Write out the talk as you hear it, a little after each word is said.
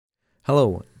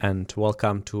Hello and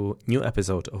welcome to new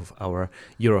episode of our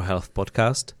EuroHealth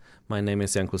podcast. My name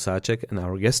is Jan Klusacek and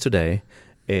our guest today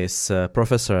is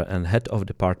Professor and Head of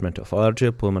Department of Allergy,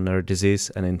 Pulmonary Disease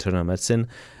and Internal Medicine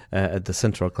at the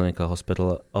Central Clinical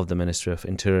Hospital of the Ministry of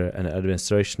Interior and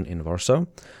Administration in Warsaw,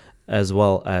 as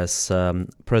well as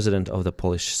President of the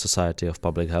Polish Society of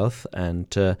Public Health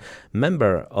and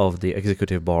member of the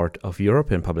Executive Board of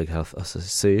European Public Health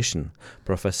Association,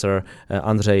 Professor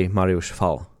Andrzej Mariusz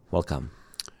Fal. Welcome.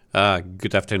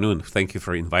 Good afternoon. Thank you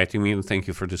for inviting me and thank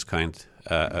you for this kind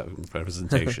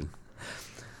presentation.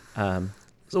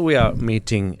 So we are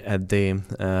meeting at the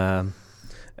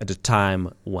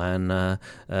time when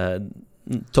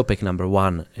topic number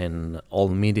one in all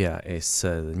media is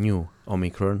the new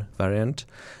Omicron variant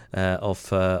of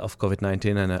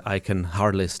COVID-19, and I can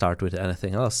hardly start with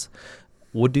anything else.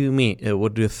 What do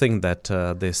you think that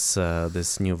this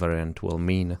new variant will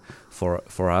mean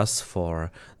for us,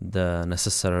 for the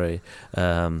necessary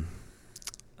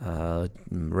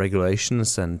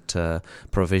regulations and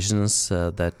provisions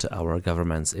that our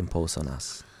governments impose on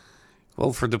us?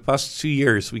 Well, for the past 2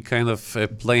 years, we kind of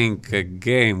playing a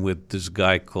game with this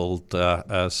guy called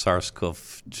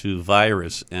SARS-CoV-2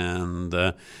 virus,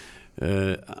 and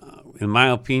in my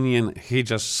opinion, he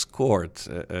just scored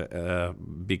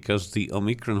because the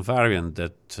Omicron variant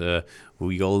that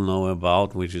we all know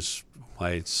about, which is,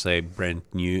 I'd say, brand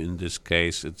new in this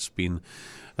case, it's been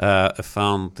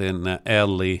found in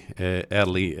early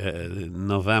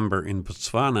November in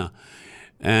Botswana.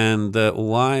 And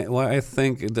why I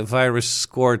think the virus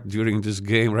scored during this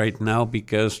game right now,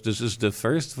 because this is the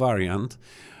first variant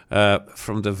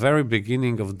from the very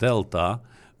beginning of Delta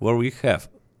where we have,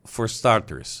 for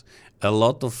starters, a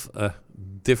lot of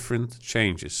different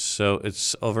changes. So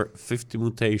it's over 50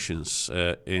 mutations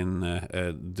in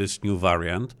this new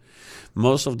variant.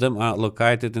 Most of them are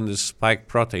located in the spike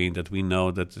protein that we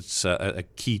know that it's a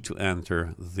key to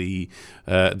enter the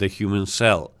human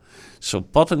cell. So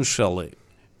potentially,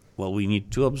 well, we need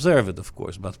to observe it, of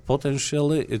course, but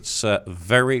potentially it's a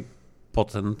very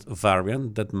potent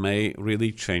variant that may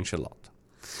really change a lot.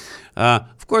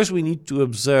 Of course, we need to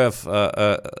observe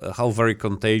how very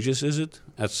contagious is it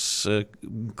as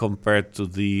compared to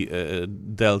the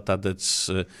Delta that's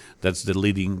the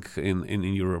leading in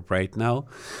Europe right now.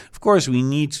 Of course, we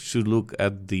need to look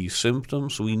at the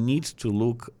symptoms. We need to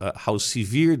look at how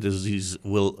severe disease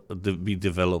will be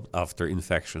developed after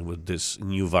infection with this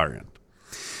new variant.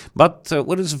 But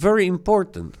what is very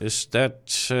important is that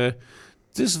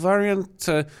this variant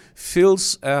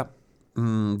fills a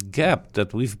gap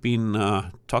that we've been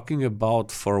talking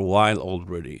about for a while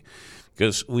already,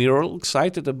 because we are all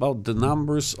excited about the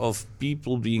numbers of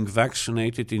people being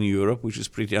vaccinated in Europe, which is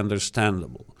pretty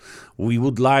understandable. We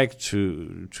would like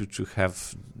to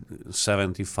have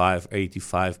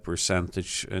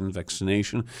 75-85% in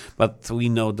vaccination, but we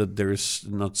know that there is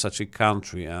not such a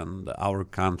country, and our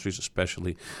countries,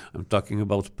 especially I'm talking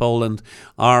about Poland,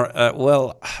 are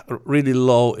really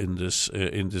low in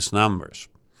these numbers.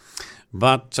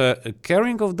 But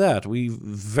caring of that, we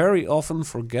very often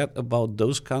forget about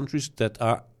those countries that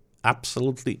are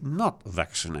absolutely not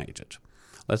vaccinated.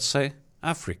 Let's say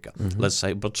Africa, let's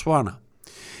say Botswana.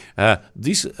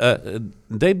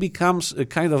 They become a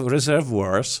kind of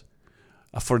reservoirs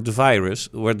for the virus,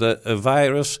 where the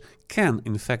virus can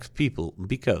infect people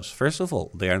because, first of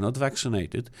all, they are not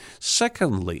vaccinated.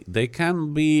 Secondly, they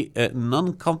can be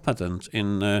non-competent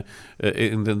in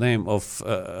the name of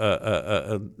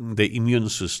the immune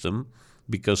system,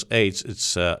 because AIDS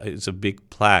it's a big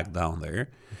plague down there.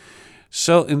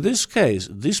 So in this case,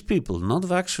 these people not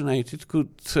vaccinated could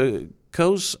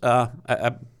cause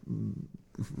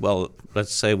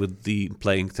let's say, with the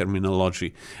playing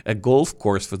terminology, a golf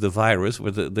course for the virus,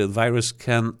 where the virus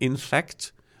can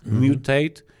infect,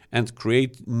 mutate, and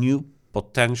create new,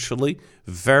 potentially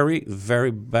very,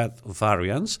 very bad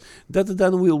variants that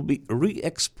then will be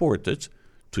re-exported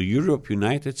to Europe,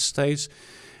 United States.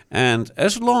 And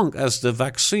as long as the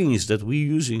vaccines that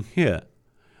we're using here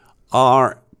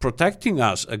are protecting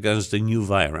us against the new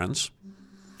variants,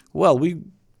 well, we're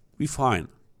fine.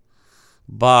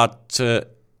 But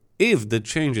if the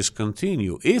changes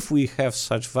continue, if we have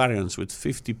such variants with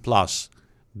 50 plus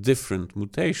different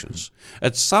mutations,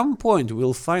 at some point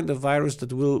we'll find a virus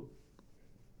that will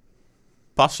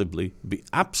possibly be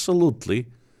absolutely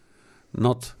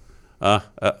not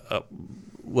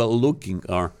looking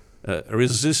or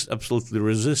absolutely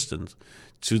resistant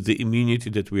to the immunity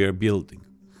that we are building.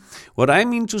 What I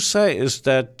mean to say is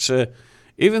that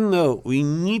even though we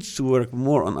need to work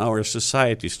more on our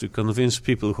societies to convince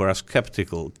people who are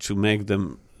skeptical to make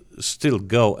them still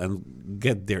go and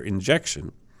get their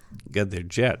injection, get their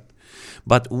jab,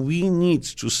 But we need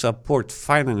to support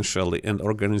financially and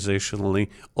organizationally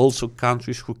also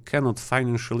countries who cannot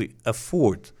financially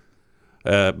afford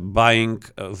buying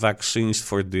vaccines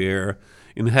for their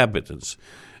inhabitants.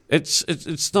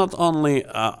 It's not only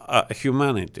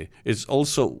humanity; it's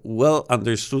also well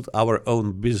understood our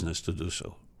own business to do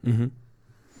so. Mm-hmm.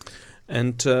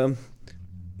 And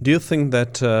do you think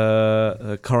that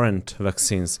current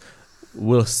vaccines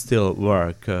will still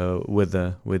work with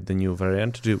the new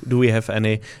variant? Do we have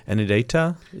any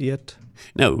data yet?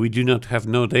 No, we do not have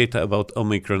no data about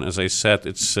Omicron. As I said,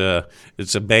 it's a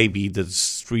baby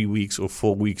that's 3 weeks or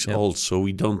 4 weeks old, so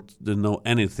we don't know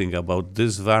anything about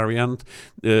this variant.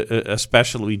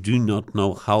 Especially, we do not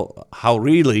know how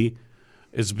really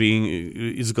it's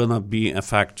gonna be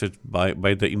affected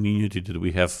by the immunity that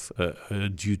we have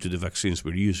due to the vaccines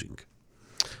we're using.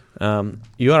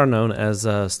 You are known as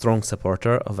a strong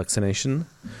supporter of vaccination.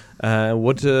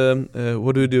 What do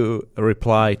you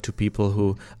reply to people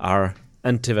who are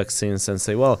anti-vaccines and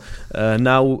say, well,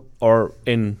 now or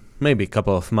in maybe a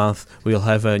couple of months we'll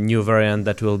have a new variant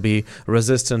that will be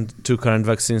resistant to current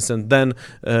vaccines, and then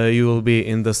you will be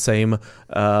in the same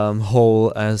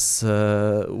hole as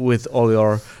with all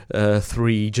your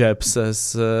 3 jabs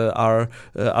as are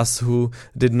us who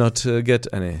did not get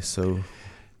any. So,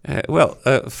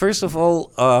 first of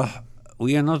all,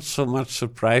 we are not so much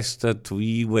surprised that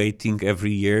we waiting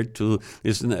every year to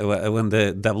listen when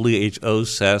the WHO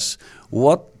says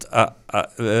what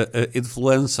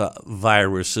influenza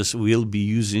viruses we'll be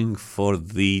using for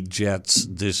the jets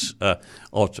this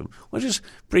autumn, which is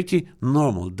pretty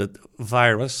normal that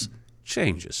virus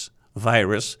changes,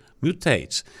 virus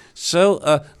mutates. So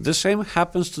the same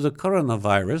happens to the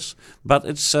coronavirus, but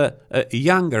it's a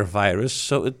younger virus,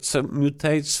 so it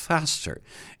mutates faster.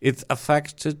 It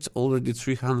affected already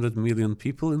 300 million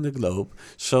people in the globe,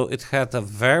 so it had a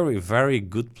very, very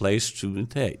good place to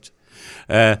mutate.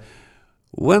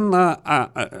 When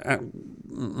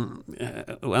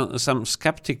some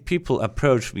skeptic people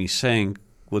approach me saying,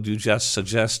 what you just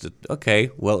suggested, okay,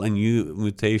 well, a new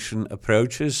mutation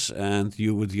approaches, and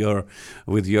you with your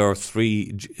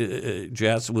 3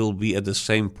 jets will be at the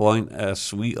same point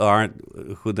as we are,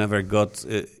 who never got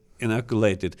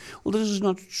inoculated. Well, this is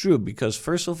not true, because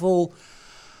first of all,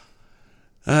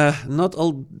 not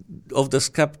all of the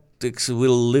skeptics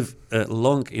will live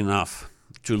long enough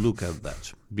to look at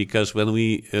that, because when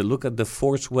we look at the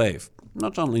 4th wave,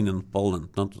 not only in Poland,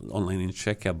 not only in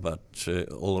Czechia, but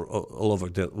all over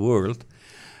the world,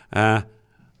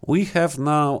 we have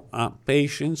now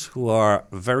patients who are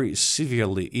very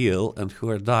severely ill and who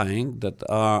are dying that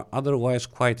are otherwise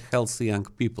quite healthy young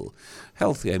people.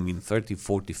 Healthy, I mean 30,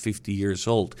 40, 50 years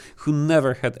old, who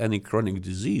never had any chronic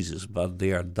diseases, but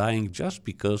they are dying just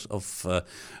because of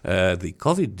the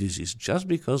COVID disease, just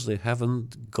because they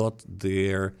haven't got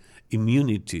their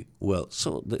immunity well.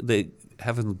 So they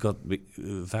haven't got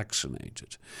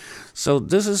vaccinated. So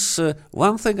this is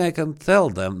one thing I can tell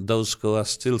them, those who are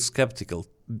still skeptical.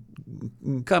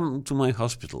 Come to my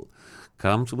hospital,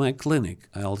 come to my clinic.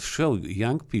 I'll show you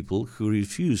young people who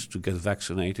refused to get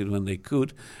vaccinated when they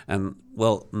could, and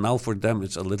well, now for them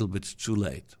it's a little bit too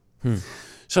late.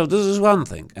 So this is one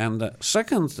thing. And the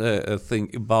second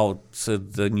thing about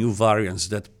the new variants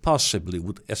that possibly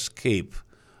would escape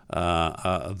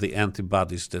the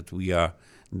antibodies that we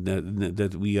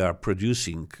are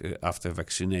producing after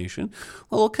vaccination.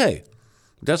 Well, okay.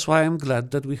 That's why I'm glad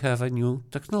that we have a new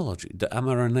technology. The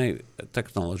mRNA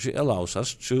technology allows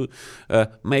us to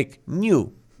make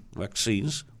new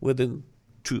vaccines within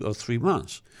 2 or 3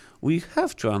 months. We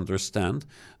have to understand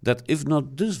that if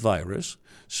not this virus,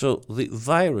 so the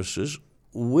viruses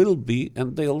will be,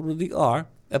 and they already are,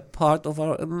 a part of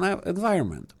our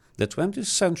environment. The 20th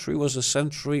century was a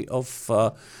century of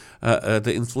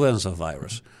the influenza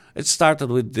virus. It started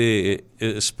with the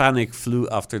Spanish flu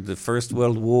after the First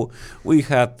World War. We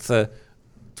had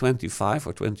 25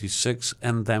 or 26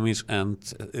 endemics and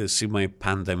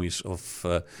semi-pandemics of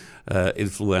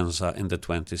influenza in the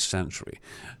 20th century.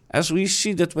 As we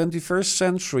see the 21st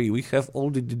century, we have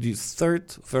already the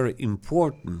 3rd very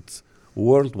important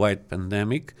worldwide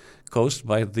pandemic caused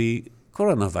by the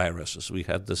coronaviruses. We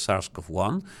had the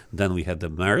SARS-CoV-1, then we had the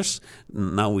MERS,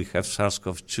 now we have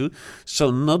SARS-CoV-2.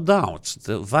 So no doubt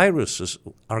the viruses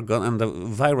are going, and the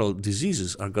viral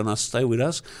diseases are going to stay with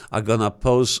us, are going to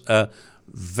pose a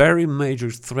very major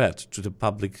threat to the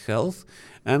public health,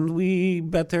 and we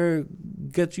better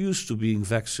get used to being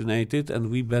vaccinated, and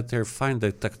we better find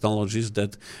the technologies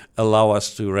that allow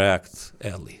us to react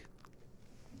early.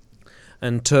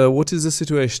 And what is the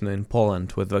situation in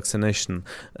Poland with vaccination?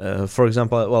 For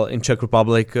example, well, in Czech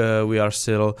Republic, we are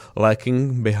still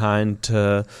lacking behind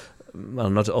well,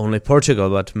 not only Portugal,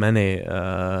 but many,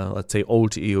 let's say,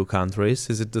 old EU countries.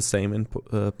 Is it the same in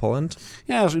Poland?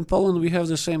 Yes, in Poland we have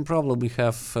the same problem. We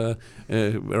have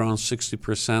around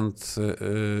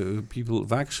 60% people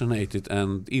vaccinated,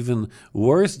 and even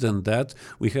worse than that,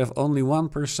 we have only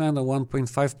 1% or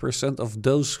 1.5% of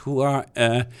those who are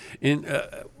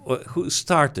who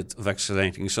started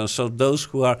vaccinating. So those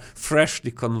who are freshly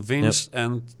convinced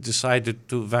and decided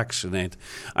to vaccinate.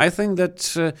 I think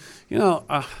that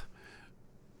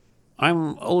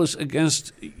I'm always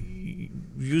against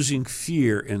using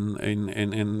fear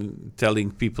in telling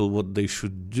people what they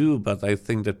should do, but I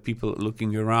think that people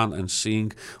looking around and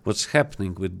seeing what's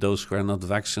happening with those who are not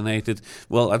vaccinated,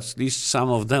 well, at least some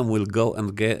of them will go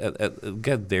and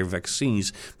get their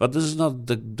vaccines. But this is not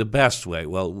the best way.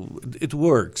 Well, it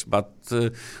works, but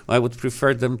I would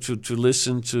prefer them to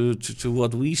listen to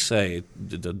what we say,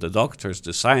 the doctors,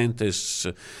 the scientists.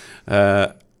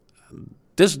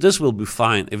 This will be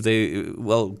fine if they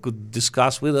could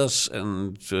discuss with us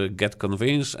and get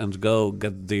convinced and go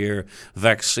get their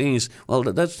vaccines. Well,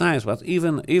 that's nice. But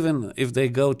even if they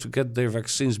go to get their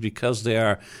vaccines because they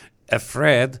are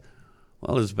afraid,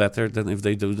 well, it's better than if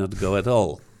they do not go at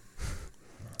all.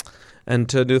 And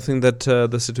do you think that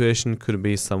the situation could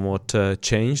be somewhat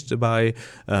changed by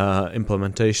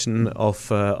implementation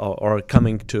of or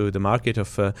coming to the market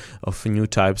of new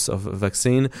types of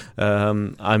vaccine?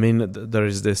 I mean, there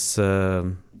is this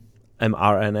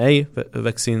mRNA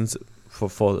vaccines.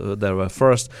 There were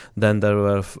first, then there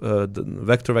were the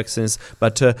vector vaccines,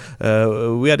 but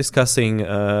we are discussing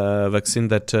vaccine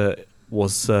that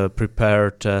was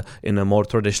prepared in a more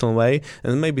traditional way,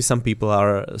 and maybe some people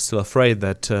are still afraid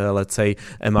that, let's say,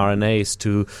 mRNA is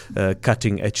too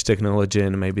cutting-edge technology,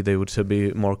 and maybe they would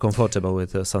be more comfortable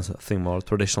with something more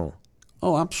traditional.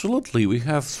 Oh, absolutely. We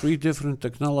have 3 different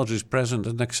technologies present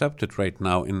and accepted right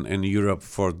now in Europe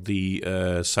for the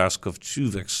SARS-CoV-2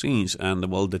 vaccines. And,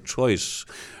 well, the choice,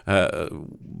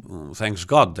 thanks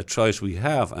God, the choice we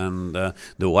have, and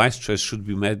the wise choice should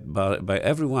be made by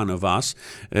every one of us.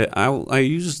 I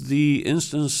use the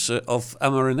instance of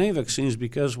mRNA vaccines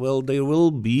because, well, they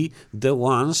will be the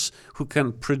ones who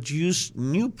can produce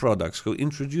new products, who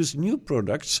introduce new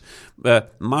products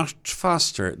much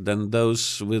faster than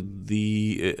those with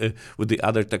the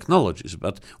other technologies.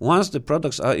 But once the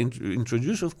products are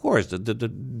introduced, of course,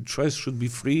 the choice should be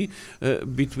free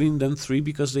between them 3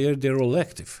 because they're all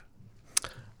active.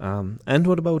 And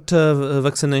what about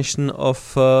vaccination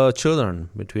of children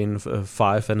between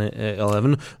 5 and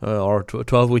 11 or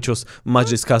 12, which was much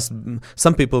discussed?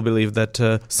 Some people believe that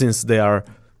since they are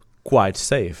quite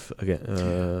safe again,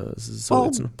 so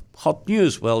it's not hot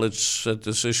news. Well, it's a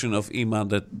decision of EMA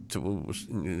that was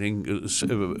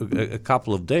a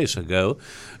couple of days ago,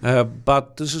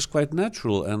 but this is quite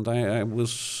natural, and I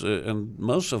was, and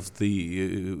most of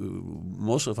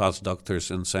us doctors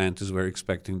and scientists were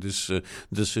expecting this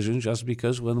decision, just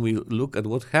because when we look at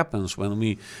what happens when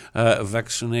we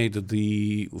vaccinate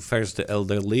first the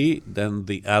elderly, then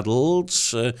the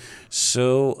adults,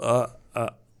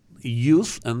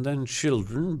 youth and then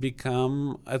children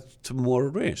become at more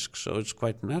risk. So it's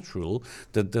quite natural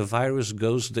that the virus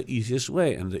goes the easiest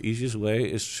way, and the easiest way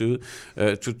is to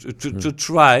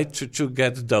try to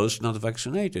get those not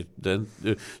vaccinated. Then,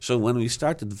 so when we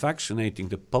started vaccinating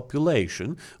the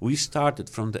population, we started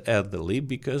from the elderly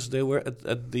because they were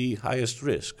at the highest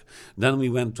risk. Then we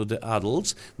went to the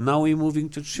adults. Now we're moving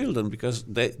to children because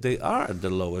they are at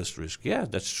the lowest risk. Yeah,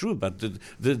 that's true, but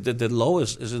the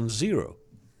lowest isn't 0.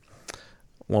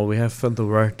 Well, we have the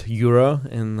word euro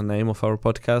in the name of our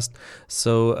podcast,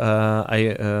 so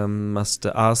I must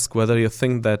ask whether you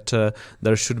think that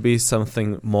there should be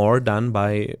something more done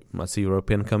by the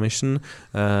European Commission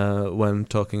when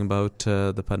talking about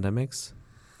the pandemics.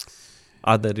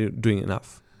 Are they doing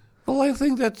enough? Well, I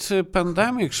think that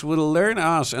pandemics will learn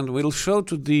us and will show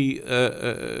to the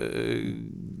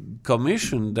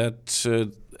Commission that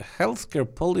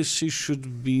healthcare policy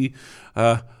should be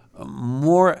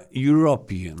more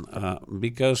European,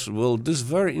 because, well, this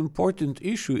very important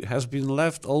issue has been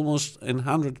left almost in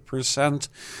 100%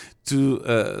 to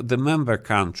the member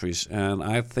countries. And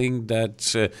I think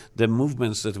that the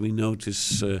movements that we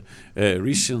notice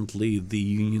recently, the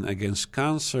Union Against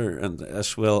Cancer, and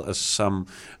as well as some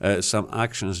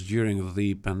actions during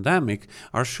the pandemic,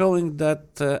 are showing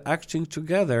that acting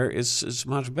together is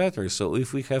much better. So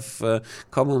if we have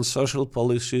common social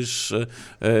policies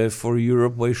for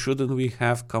Europe, why shouldn't we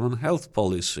have common health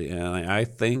policy? And I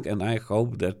think and I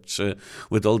hope that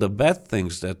with all the bad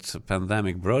things that the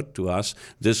pandemic brought to us,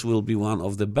 this will be one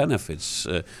of the benefits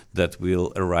that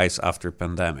will arise after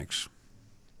pandemics.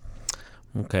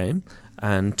 Okay.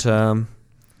 And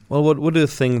Well, what do you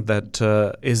think that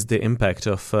is the impact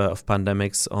of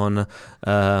pandemics on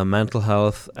mental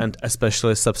health and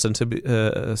especially substance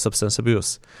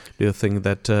abuse? Do you think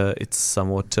that it's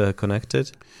somewhat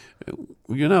connected?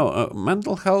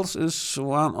 Mental health is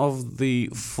one of the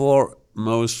four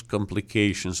most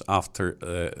complications after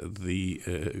the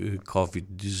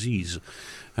COVID disease.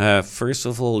 First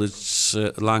of all, it's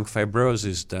lung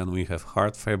fibrosis, then we have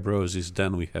heart fibrosis,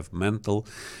 then we have mental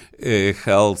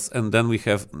health, and then we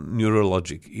have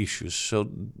neurologic issues. So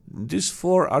these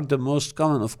four are the most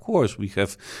common. Of course, we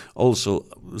have also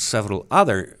several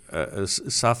other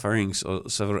sufferings or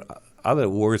several other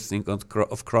worsening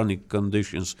of chronic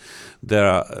conditions that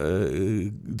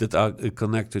are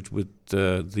connected with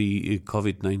the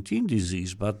COVID-19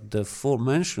 disease, but the four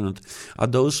mentioned are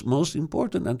those most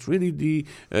important, and really the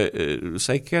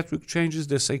psychiatric changes,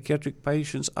 the psychiatric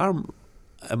patients are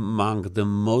among the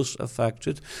most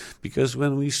affected, because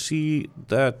when we see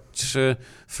that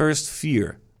first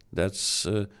fear, that's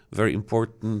a very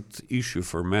important issue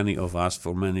for many of us,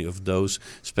 for many of those,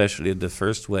 especially at the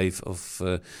first wave of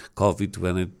COVID,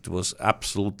 when it was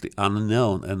absolutely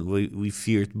unknown, and we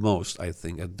feared most, I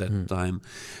think, at that time.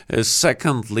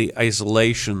 Secondly,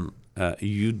 isolation.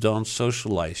 You don't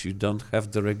socialize, you don't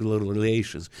have the regular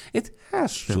relations. It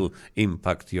has to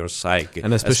impact your psyche,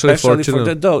 and especially for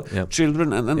the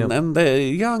children and the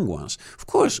young ones. Of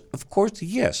course,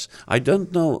 yes. I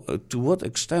don't know to what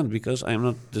extent, because I'm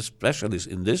not the specialist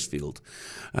in this field.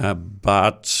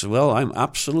 But I'm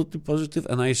absolutely positive,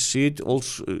 and I see it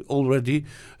also already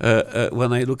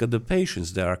when I look at the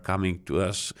patients that are coming to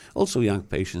us, also young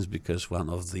patients, because one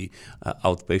of the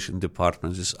outpatient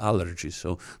departments is allergy.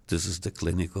 So this is the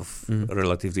clinic of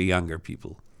relatively younger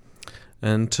people.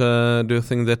 And do you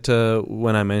think that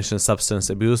when I mentioned substance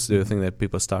abuse, do you think that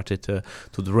people started to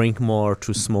drink more,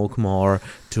 to smoke more,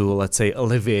 to, let's say,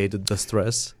 alleviate the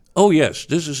stress? Oh yes,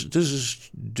 this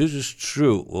is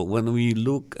true. When we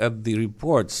look at the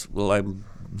reports, I'm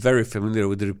very familiar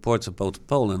with the reports about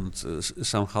Poland,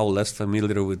 somehow less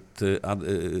familiar with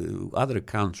other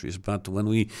countries. But when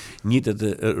we needed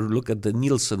to look at the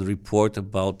Nielsen report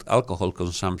about alcohol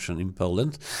consumption in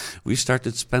Poland, we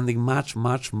started spending much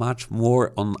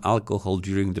more on alcohol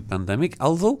during the pandemic,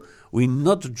 although we're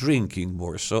not drinking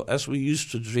more. So as we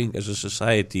used to drink as a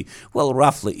society,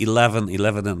 roughly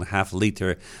 11.5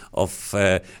 liter of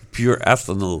pure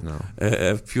ethanol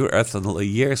a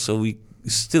year. So we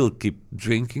still keep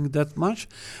drinking that much,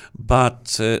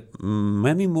 but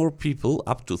many more people,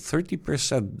 up to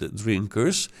 30%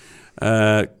 drinkers,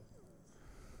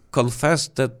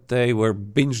 confessed that they were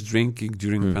binge drinking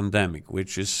during pandemic,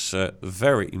 which is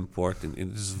very important. It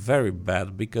is very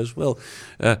bad because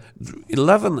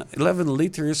 11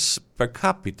 liters per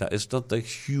capita is not a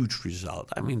huge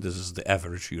result. I mean, this is the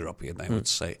average European, I would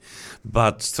say,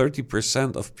 but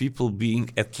 30% of people being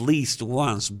at least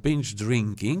once binge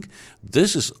drinking,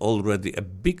 this is already a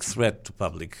big threat to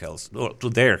public health, or to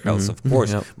their health, of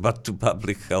course, but to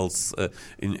public health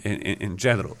in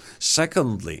general.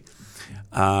 Secondly,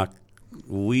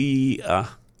 we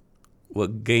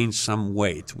gained some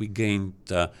weight. We gained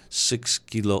 6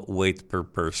 kilo weight per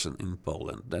person in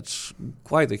Poland. That's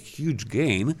quite a huge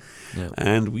gain.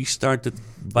 And we started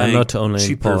buying not only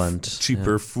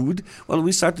cheaper food. Well,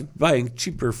 we started buying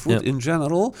cheaper food in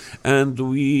general, and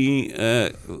we,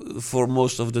 for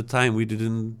most of the time, we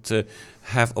didn't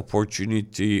have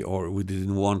opportunity, or we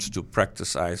didn't want to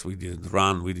practice ice, we didn't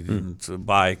run, we didn't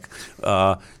bike.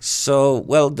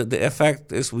 The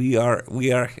effect is we are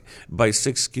by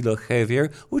 6 kilo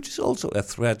heavier, which is also a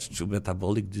threat to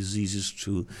metabolic diseases,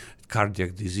 to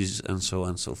cardiac diseases, and so on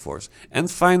and so forth. And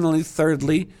finally,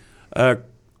 thirdly,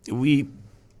 we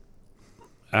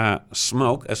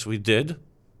smoke as we did,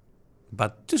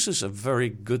 but this is a very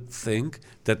good thing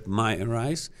that might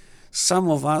arise. Some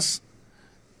of us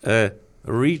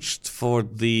reached for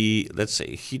the, let's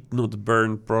say,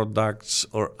 heat-not-burn products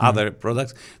or other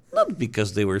products, not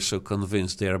because they were so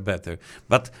convinced they are better,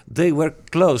 but they were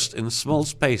closed in small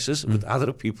spaces with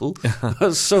other people,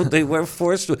 so they were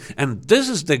forced to. And this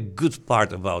is the good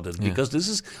part about it, because this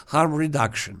is harm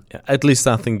reduction. At least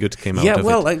something good came out of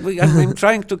it. I'm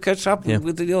trying to catch up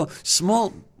with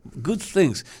small good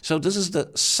things. So this is the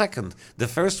second. The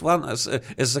first one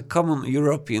is a common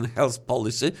European health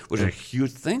policy, which is a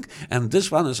huge thing, and this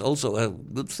one is also a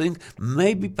good thing.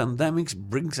 Maybe pandemics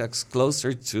brings us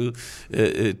closer to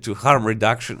harm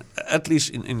reduction, at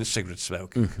least in cigarette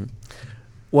smoking.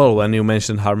 Well, when you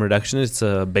mentioned harm reduction, it's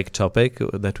a big topic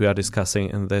that we are discussing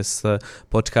in this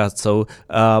podcast. So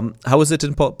how is it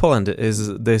in Poland? Is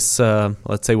this,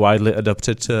 let's say, widely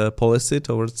adopted policy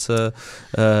towards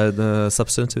the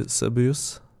substance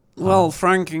abuse? Well,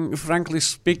 frankly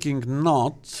speaking,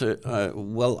 not.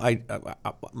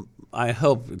 I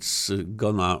hope it's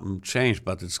gonna change,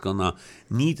 but it's gonna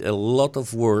need a lot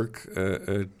of work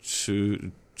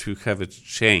to have it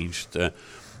changed.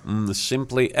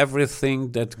 Simply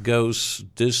everything that goes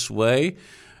this way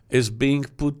is being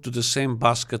put to the same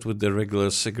basket with the regular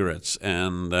cigarettes,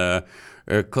 and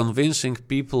convincing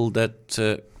people that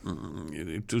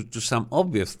to some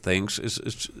obvious things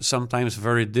is sometimes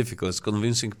very difficult. It's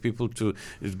convincing people to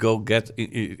go get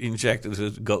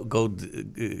injected, go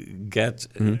get.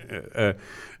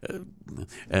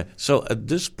 So at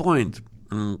this point,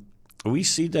 we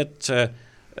see that.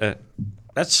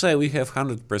 Let's say we have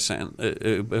 100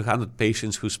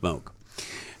 patients who smoke.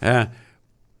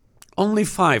 Only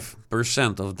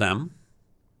 5% of them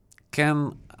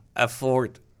can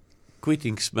afford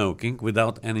quitting smoking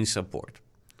without any support.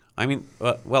 I mean,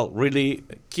 really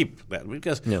keep that,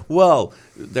 because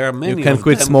there are many. You can of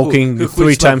quit them smoking who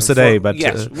 3 times a day, but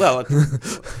yes,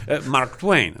 Mark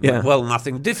Twain. Yeah. Well,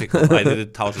 nothing difficult. I did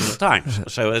it thousands of times.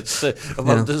 So it's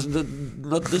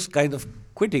not this kind of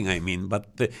quitting, I mean, but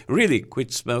really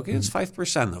quit smoking. It's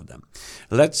 5% of them.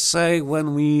 Let's say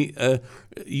when we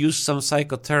use some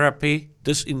psychotherapy,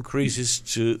 this increases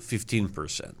to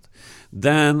 15%.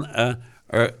 Then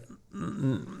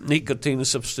nicotine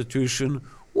substitution.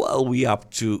 Well, we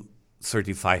up to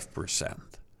 35%.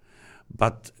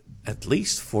 But at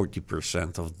least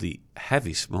 40% of the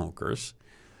heavy smokers,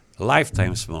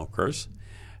 lifetime smokers,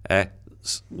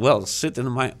 sit in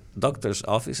my doctor's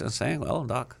office and say, well,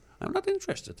 doc, I'm not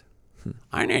interested.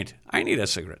 I need a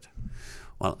cigarette.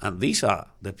 Well, and these are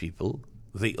the people,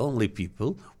 the only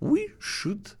people we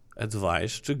should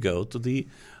advise to go to the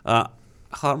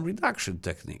harm reduction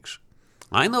techniques.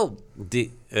 I know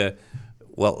the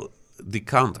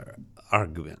counter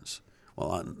arguments.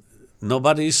 Well,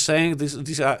 nobody is saying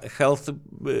these are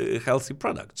healthy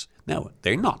products. No,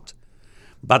 they're not.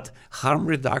 But harm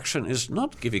reduction is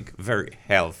not giving very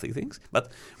healthy things.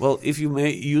 But if you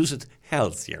may use it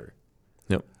healthier,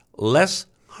 less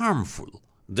harmful.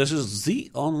 This is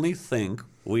the only thing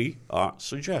we are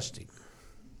suggesting.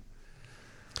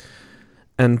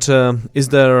 And is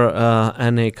there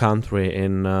any country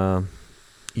in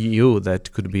EU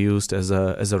that could be used as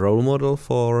a role model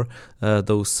for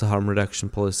those harm reduction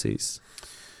policies?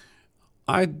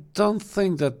 I don't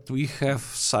think that we have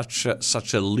such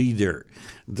a leader.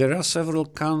 There are several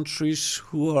countries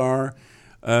who are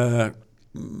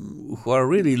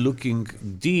really looking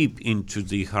deep into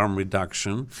the harm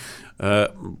reduction.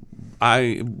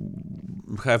 I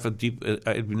have a deep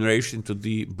admiration to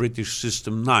the British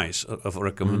system, NICE, of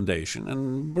recommendation.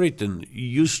 And Britain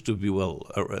used to be, one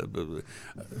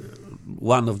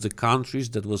of the countries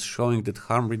that was showing that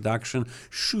harm reduction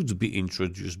should be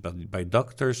introduced by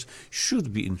doctors,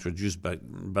 should be introduced by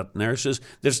nurses.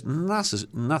 There's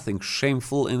nothing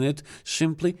shameful in it.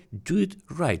 Simply do it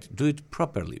right, do it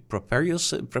properly. Prepare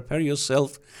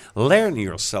yourself, learn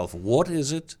yourself what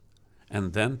is it,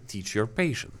 and then teach your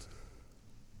patient.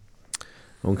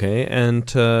 Okay,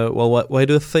 and why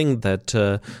do you think that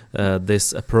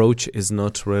this approach is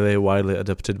not really widely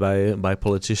adopted by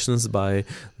politicians, by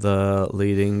the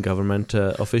leading government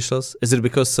officials? Is it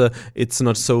because it's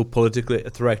not so politically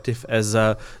attractive as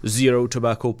a zero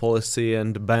tobacco policy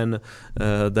and ban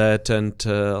that and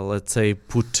let's say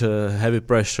put heavy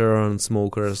pressure on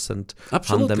smokers and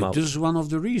hunt them out? This is one of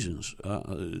the reasons.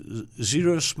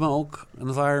 Zero smoke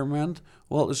environment,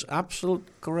 is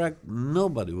absolutely correct.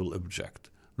 Nobody will object.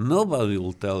 Nobody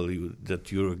will tell you that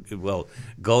you're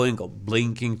going or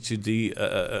blinking to the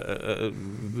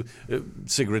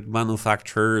cigarette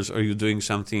manufacturers or you're doing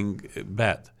something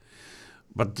bad.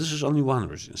 But this is only one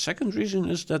reason. Second reason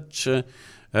is that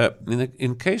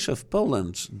in case of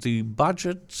Poland, the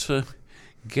budget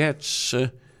gets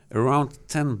around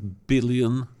 10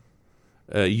 billion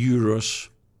euros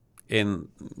in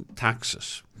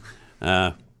taxes.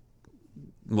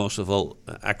 Most of all,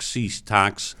 excise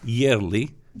tax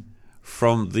yearly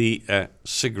from the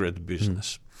cigarette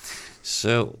business.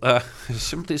 So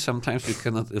simply sometimes you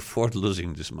cannot afford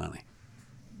losing this money.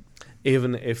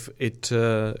 Even if it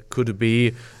could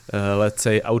be, let's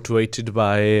say, outweighed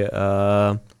by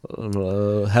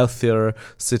healthier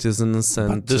citizens.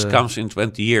 But this comes in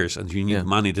 20 years and you need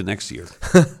money the next year.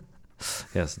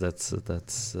 Yes, that's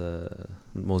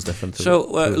most definitely.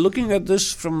 So looking at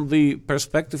this from the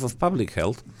perspective of public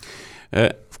health,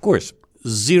 of course,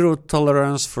 zero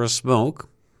tolerance for smoke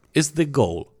is the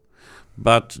goal.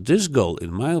 But this goal,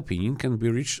 in my opinion, can be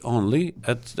reached only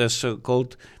at the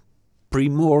so-called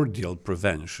primordial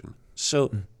prevention.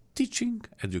 So teaching,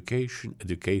 education,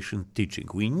 education, teaching.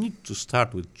 We need to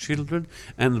start with children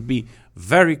and be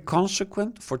very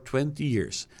consequent for 20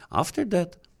 years. After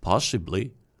that,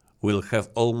 possibly, we'll have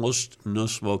almost no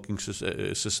smoking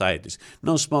societies.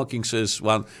 No smoking is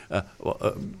one.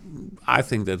 I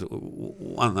think that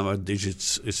 1 of our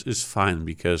digits is fine,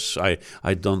 because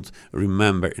I don't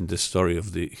remember in the story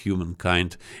of the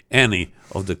humankind any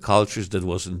of the cultures that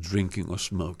wasn't drinking or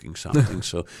smoking something.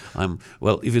 So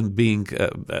even being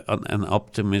an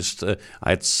optimist,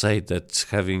 I'd say that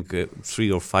having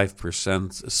 3 or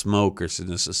 5% smokers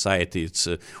in a society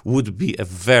would be a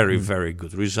very, very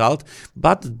good result.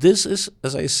 But this is,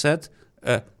 as I said,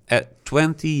 a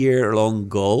 20-year-long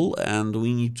goal, and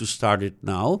we need to start it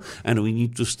now, and we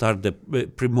need to start the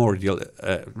primordial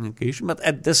education. But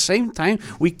at the same time,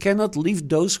 we cannot leave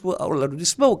those who are already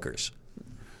smokers.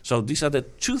 So these are the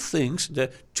two things, the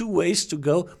two ways to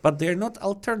go, but they're not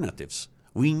alternatives.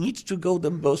 We need to go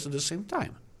them both at the same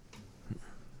time.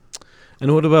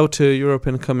 And what about the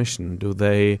European Commission? Do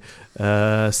they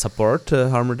support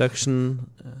harm reduction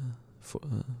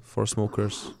for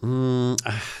smokers?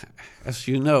 As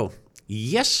you know,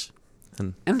 yes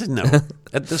and no.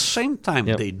 At the same time,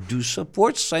 they do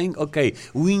support, saying, okay,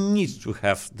 we need to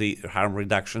have the harm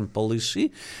reduction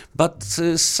policy. But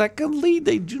secondly,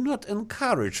 they do not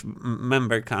encourage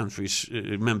member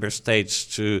states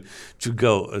to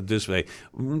go this way.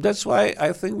 That's why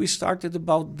I think we started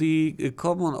about the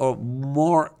common or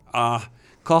more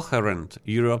coherent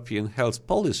European health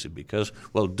policy, because,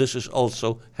 well, this is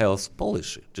also health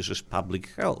policy. This is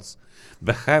public health.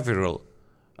 Behavioral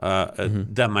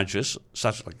damages,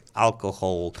 such like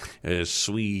alcohol,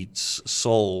 sweets,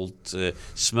 salt,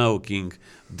 smoking.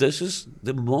 This is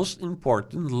the most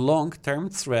important long-term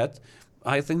threat.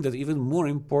 I think that even more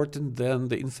important than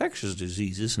the infectious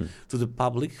diseases to the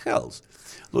public health.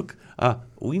 Look,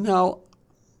 we now,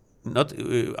 not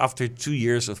after 2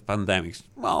 years of pandemics,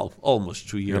 well, almost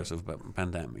 2 years of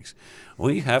pandemics,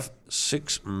 we have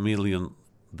 6 million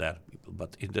dead people.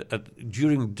 But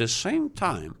during the same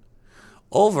time,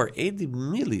 over 80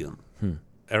 million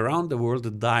around the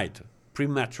world died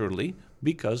prematurely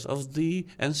because of the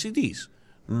NCDs,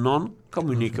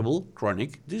 non-communicable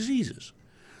chronic diseases.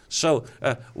 So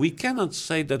we cannot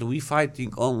say that we're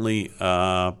fighting only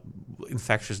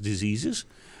infectious diseases,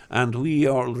 and we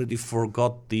already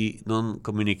forgot the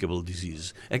non-communicable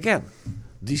diseases. Again,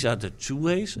 these are the two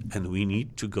ways, and we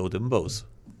need to go them both.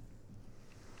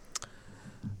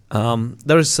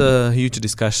 There is a huge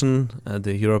discussion at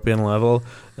the European level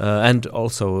and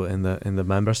also in the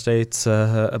member states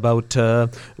about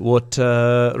what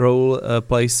role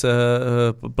play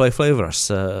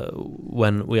flavors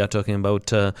when we are talking about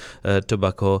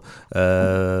tobacco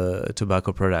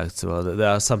products. Well, there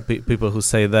are some people who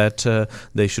say that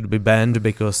they should be banned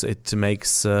because it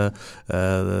makes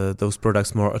those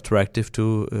products more attractive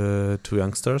to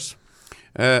youngsters.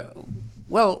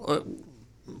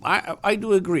 I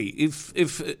do agree. If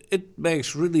it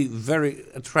makes really very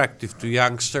attractive to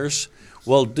youngsters,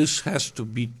 well, this has to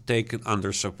be taken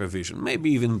under supervision,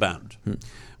 maybe even banned.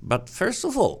 But first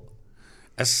of all,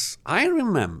 as I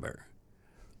remember,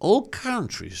 all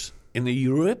countries in the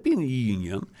European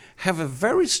Union have a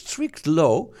very strict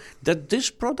law that these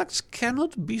products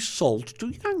cannot be sold to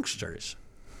youngsters.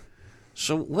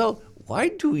 So, well, why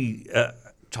do we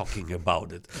talking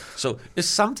about it? So, is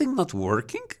something not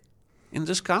working in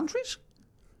these countries?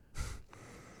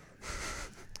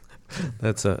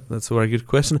 That's a very good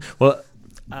question. Well,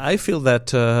 I feel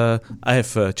that I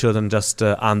have children just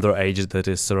underage that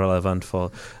is relevant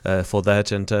for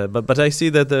that, and but I see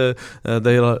that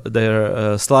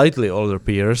their slightly older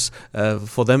peers,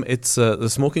 for them it's the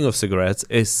smoking of cigarettes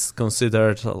is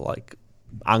considered like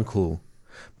uncool.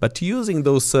 But using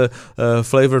those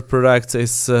flavored products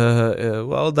is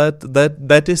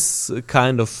that is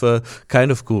kind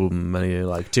of cool. Many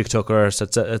like TikTokers,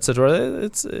 etc.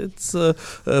 It's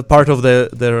part of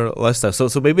their lifestyle.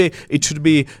 So maybe it should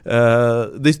be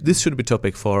this should be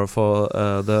topic for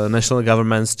the national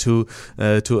governments to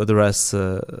address.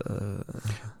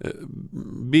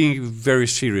 Being very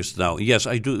serious now, yes,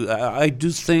 I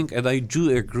do think and I do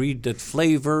agree that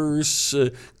flavors,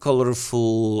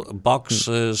 colorful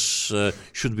boxes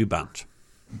should be banned.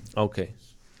 Okay,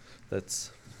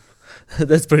 that's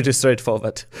pretty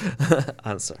straightforward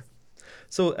answer.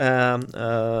 So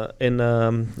in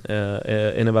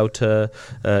about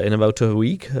a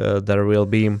week there will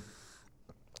be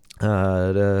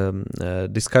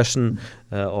discussion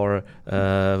or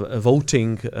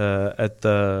voting at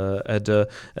the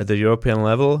European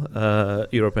level,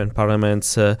 European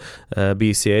Parliament's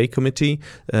BCA committee,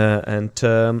 and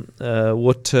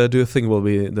what do you think will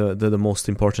be the most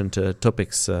important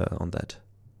topics on that?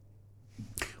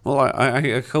 Well,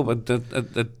 I hope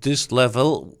at this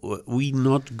level we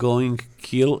not going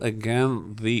kill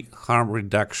again the harm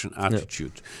reduction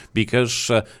attitude,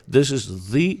 because this is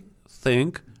the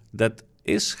thing that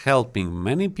is helping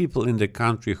many people in the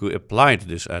country who applied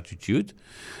this attitude,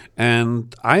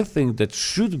 and I think that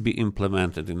should be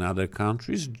implemented in other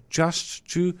countries just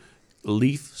to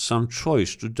leave some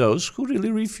choice to those who really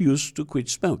refuse to quit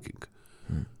smoking.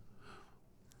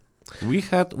 We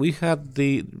had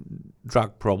the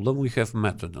drug problem, we have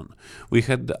methadone. We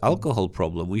had the alcohol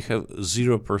problem, we have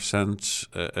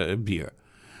 0% beer.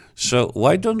 So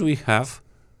why don't we have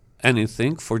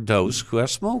anything for those who are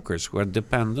smokers, who are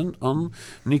dependent on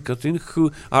nicotine,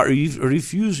 who are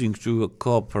refusing to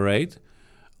cooperate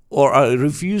or are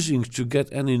refusing to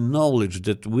get any knowledge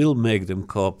that will make them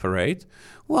cooperate?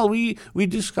 Well, we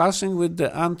discussing with the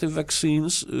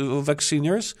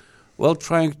vacciners, well,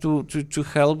 trying to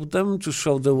help them, to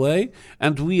show the way,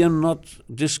 and we are not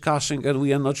discussing and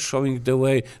we are not showing the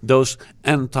way those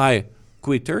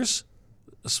anti-quitters,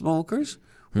 smokers.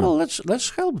 Well, let's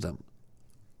help them.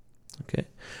 Okay.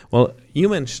 Well, you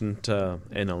mentioned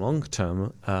in a long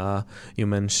term, you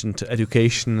mentioned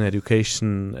education.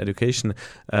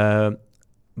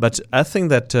 But I think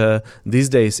that these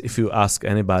days, if you ask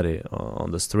anybody on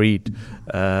the street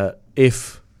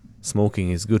if smoking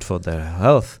is good for their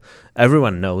health,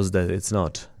 everyone knows that it's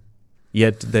not.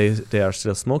 Yet they are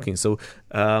still smoking. So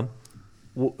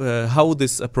how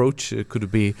this approach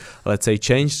could be, let's say,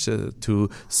 changed to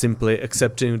simply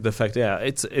accepting the fact,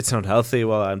 it's not healthy.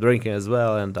 Well, I'm drinking as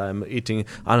well, and I'm eating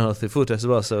unhealthy food as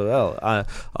well. So, well,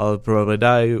 I'll probably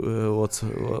die. What's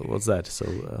that? So.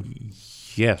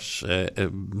 Yes,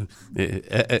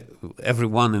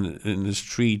 everyone in the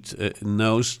street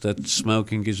knows that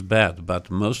smoking is bad, but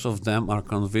most of them are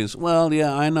convinced, well,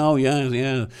 yeah, I know,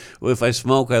 yeah. Well, if I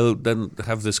smoke, I'll then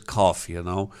have this cough,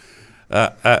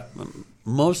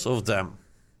 Most of them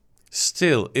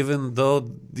still, even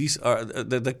though these are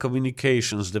the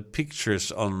communications, the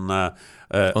pictures on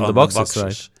the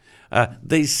boxes, right?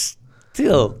 They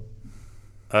still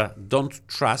don't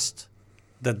trust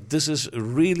that this is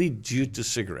really due to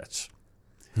cigarettes.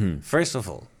 First of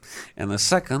all. And the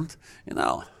second,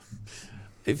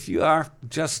 if you are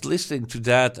just listening to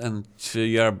that and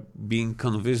you are being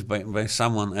convinced by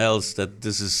someone else that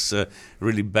this is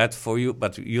really bad for you,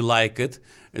 but you like it,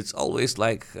 it's always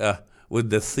like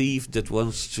with the thief that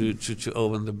wants to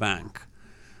open the bank.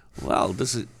 Well,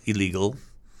 this is illegal.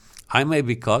 I may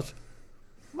be caught,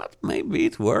 but maybe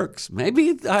it works.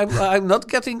 Maybe I'm not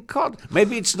getting caught.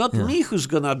 Maybe it's not me who's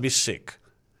gonna be sick.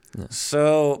 Yeah.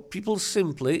 So people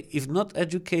simply, if not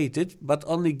educated, but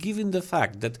only given the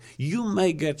fact that you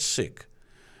may get sick,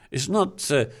 it's not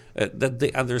that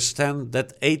they understand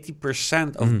that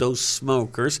 80% of those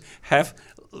smokers have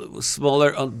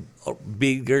smaller or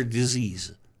bigger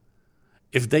disease.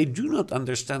 If they do not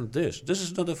understand this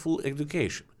is not a full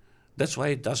education. That's why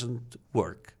it doesn't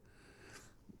work.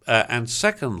 And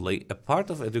secondly, a part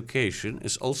of education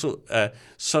is also a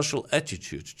social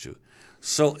attitude too.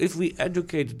 So if we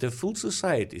educate the full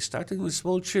society, starting with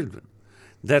small children,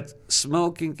 that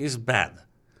smoking is bad,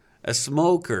 a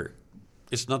smoker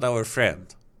is not our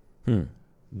friend,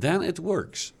 then it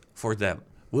works for them.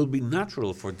 Will be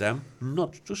natural for them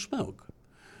not to smoke.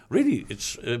 Really,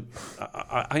 it's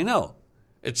I know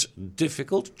it's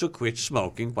difficult to quit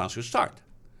smoking once you start.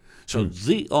 So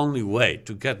the only way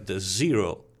to get the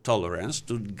zero tolerance,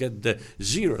 to get the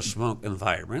zero smoke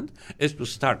environment, is to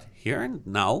start here and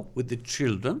now with the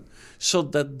children so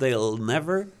that they'll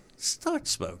never start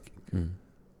smoking.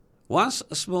 Once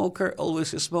a smoker,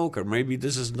 always a smoker. Maybe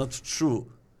this is not true,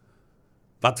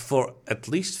 but for at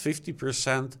least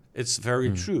 50%, it's very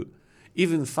true.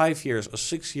 Even 5 years or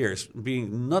 6 years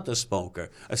being not a smoker,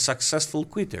 a successful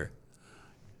quitter,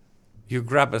 you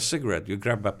grab a cigarette, you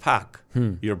grab a pack,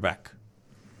 you're back.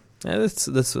 Yeah, that's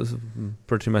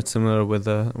pretty much similar with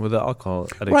the alcohol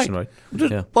addiction, right?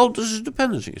 Well, this is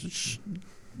dependency. It's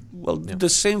the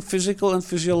same physical and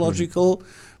physiological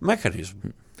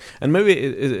mechanism. And maybe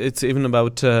it's even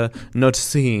about not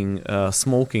seeing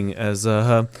smoking as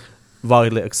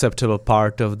widely acceptable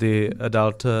part of the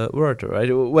adult world, right?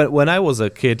 When I was a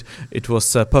kid, it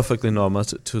was perfectly normal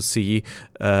to see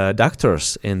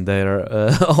doctors in their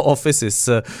offices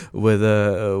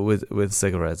with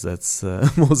cigarettes. That's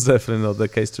most definitely not the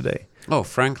case today. Oh,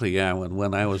 frankly, yeah.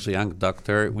 When I was a young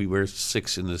doctor, we were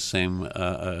 6 in the same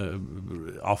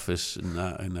office in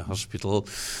the hospital,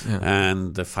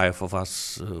 and the 5 of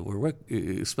us were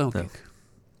smoking.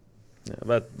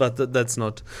 Yeah, but that's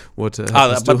not what.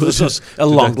 But this was a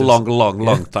long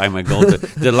time ago.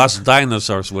 The last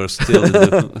dinosaurs were still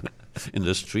in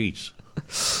the streets.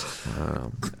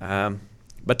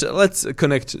 But let's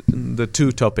connect the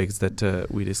two topics that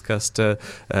we discussed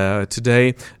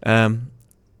today.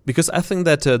 Because I think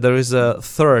that there is a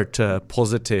third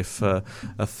positive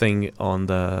thing on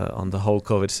the whole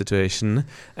COVID situation,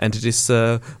 and it is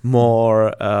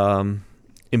more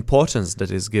importance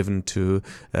that is given to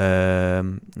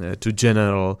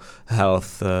general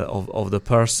health of the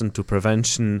person, to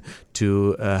prevention,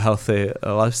 to healthy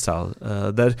lifestyle.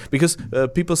 That because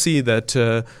people see that,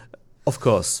 of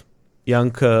course,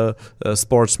 young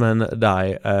sportsmen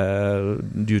die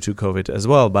due to COVID as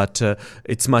well, but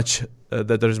it's much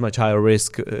that there is much higher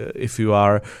risk if you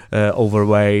are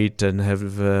overweight and have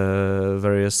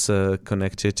various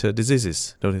connected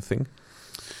diseases, don't you think?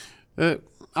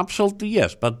 Absolutely,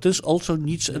 yes. But this also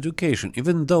needs education.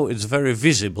 Even though it's very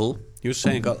visible, you're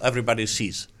saying everybody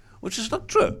sees, which is not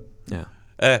true. Yeah.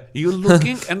 You're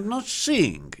looking and not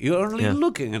seeing. You're only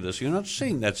looking at this. You're not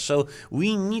seeing that. So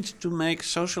we need to make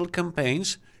social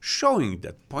campaigns showing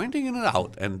that, pointing it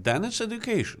out, and then it's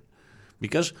education.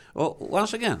 Because,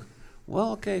 once again,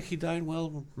 well, okay, he died.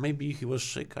 Well, maybe he was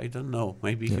sick. I don't know.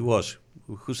 Maybe he was.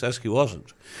 Who says he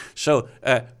wasn't? So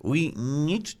we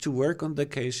need to work on the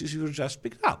cases you just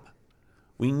picked up.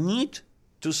 We need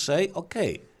to say,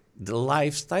 okay, the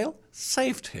lifestyle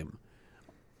saved him.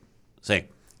 Say,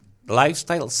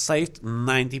 lifestyle saved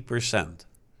 90%.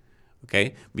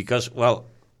 Okay? Because,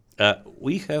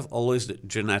 we have always the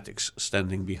genetics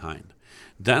standing behind.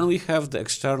 Then we have the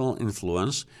external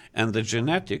influence, and the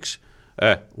genetics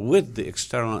with the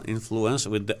external influence,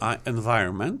 with the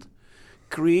environment,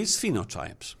 creates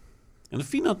phenotypes. And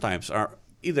phenotypes are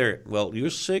either, you're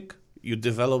sick, you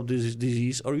develop this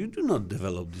disease, or you do not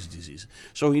develop this disease.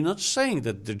 So we're not saying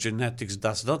that the genetics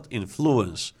does not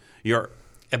influence your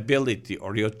ability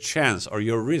or your chance or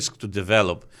your risk to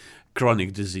develop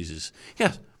chronic diseases.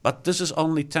 Yes, but this is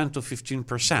only 10 to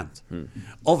 15%.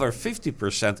 Over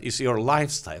 50% is your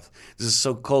lifestyle. This is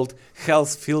so-called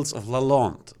health fields of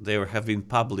Lalonde. They have been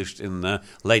published in the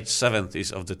late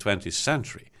 70s of the 20th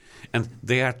century. And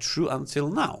they are true until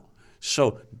now.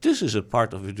 So this is a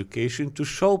part of education to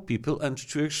show people and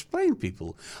to explain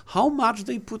people how much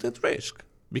they put at risk.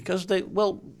 Because they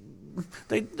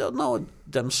don't know it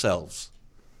themselves.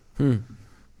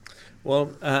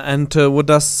 Well, and what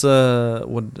does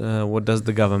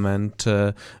the government?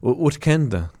 What can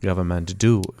the government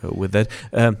do with that?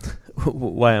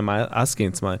 Why am I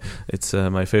asking? It's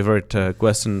my favorite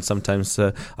question. Sometimes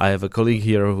I have a colleague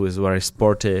here who is very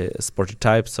sporty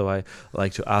type, so I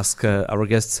like to ask our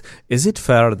guests: is it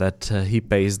fair that he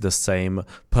pays the same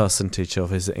percentage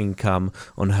of his income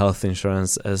on health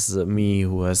insurance as me,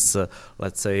 who has,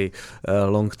 let's say,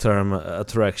 long-term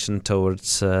attraction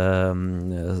towards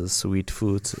sweet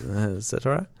food,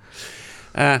 etc.?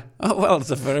 It's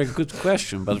a very good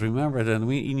question. But remember that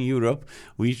we in Europe,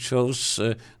 we chose,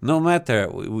 no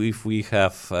matter if we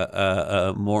have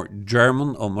a more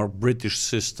German or more British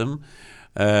system,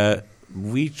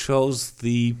 we chose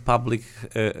the public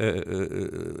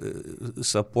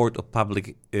support of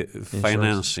public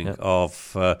financing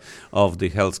of the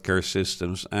healthcare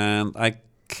systems. And I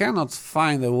cannot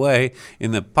find a way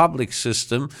in a public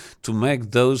system to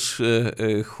make those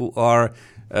who are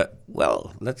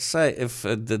let's say if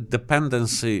the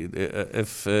dependency,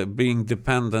 if being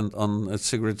dependent on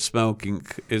cigarette smoking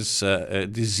is a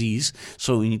disease,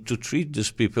 so we need to treat these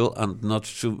people and not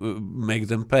to make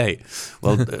them pay.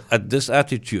 At this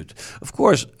attitude, of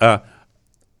course,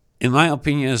 in my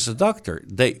opinion as a doctor,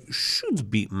 they should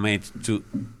be made to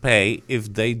pay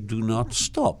if they do not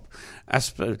stop.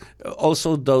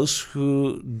 Also those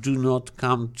who do not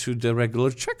come to the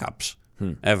regular checkups.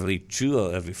 Every 2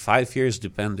 or every 5 years,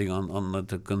 depending on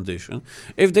the condition.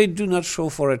 If they do not show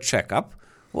for a checkup,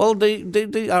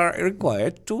 they are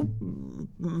required to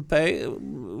pay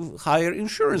higher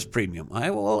insurance premium.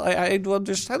 I do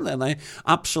understand that, and I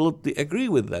absolutely agree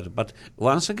with that. But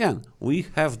once again, we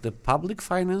have the public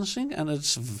financing, and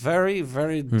it's very,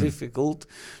 very difficult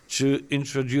to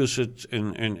introduce it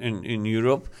in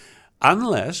Europe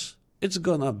unless it's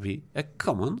going to be a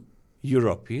common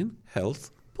European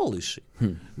health policy.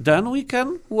 Then we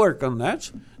can work on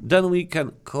that. Then we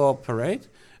can cooperate.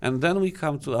 And then we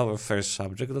come to our first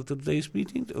subject of today's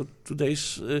meeting,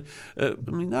 today's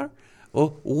seminar.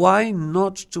 Why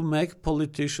not to make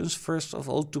politicians, first of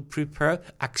all, to prepare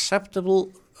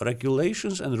acceptable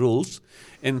regulations and rules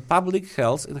in public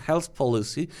health and health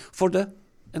policy for the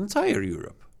entire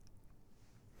Europe?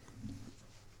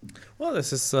 Well,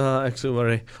 this is actually a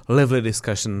very lively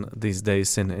discussion these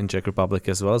days in Czech Republic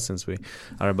as well, since we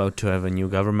are about to have a new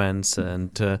government,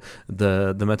 and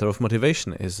the matter of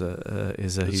motivation is a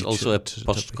It's huge also a topic.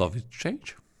 post-COVID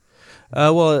change.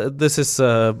 Well, this is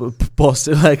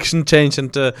post-election change,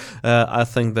 and I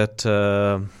think that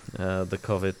the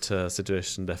COVID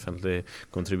situation definitely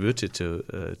contributed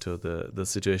to the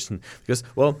situation, because,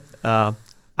 well,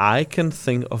 I can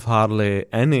think of hardly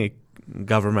any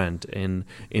government in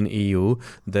EU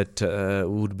that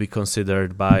would be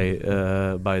considered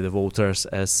by the voters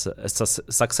as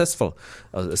successful,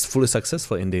 as fully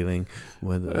successful in dealing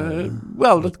with.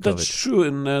 That's true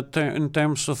in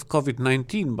terms of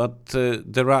COVID-19, but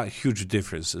there are huge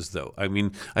differences, though. I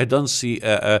mean, I don't see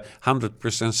a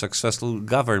 100% successful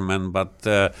government, but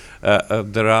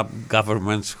there are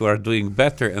governments who are doing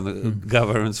better and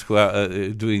governments who are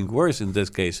doing worse in this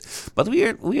case. But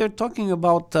we are talking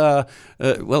about.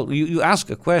 You ask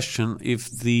a question if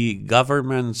the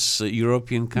governments,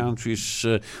 European countries,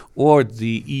 or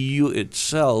the EU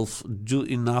itself do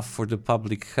enough for the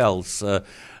public health.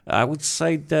 I would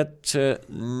say that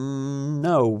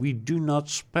no, we do not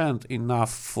spend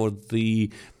enough for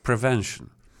the prevention.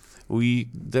 We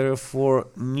therefore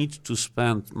need to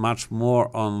spend much more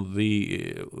on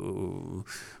the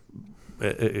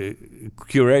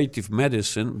curative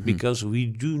medicine, because we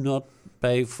do not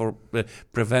pay for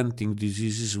preventing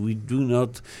diseases. We do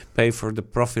not pay for the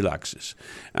prophylaxis.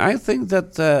 I think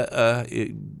that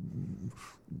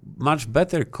much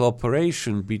better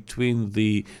cooperation between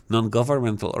the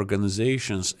non-governmental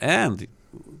organizations and,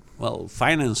 well,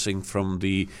 financing from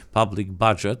the public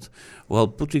budget, well,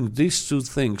 putting these two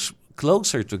things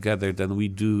closer together than we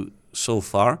do so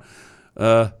far,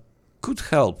 could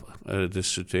help the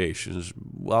situations.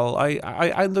 Well,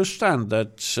 I understand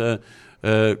that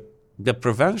the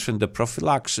prevention, the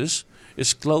prophylaxis,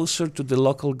 is closer to the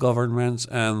local governments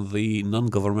and the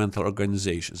non-governmental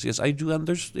organizations. Yes, I do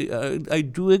understand. I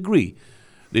do agree.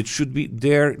 It should be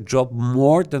their job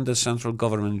more than the central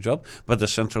government job, but the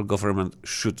central government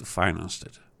should finance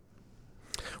it.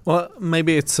 Well,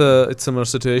 maybe it's a similar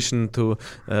situation to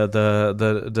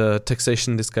the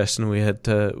taxation discussion we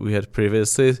had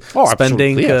previously.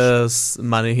 Spending yes.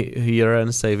 Money here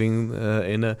and saving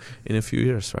in a few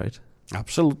years, right?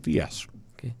 Absolutely, yes.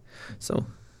 Okay, so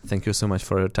thank you so much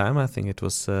for your time. I think it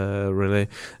was a really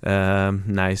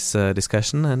nice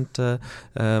discussion, and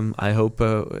I hope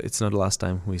it's not the last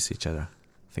time we see each other.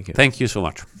 Thank you. Thank you so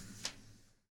much.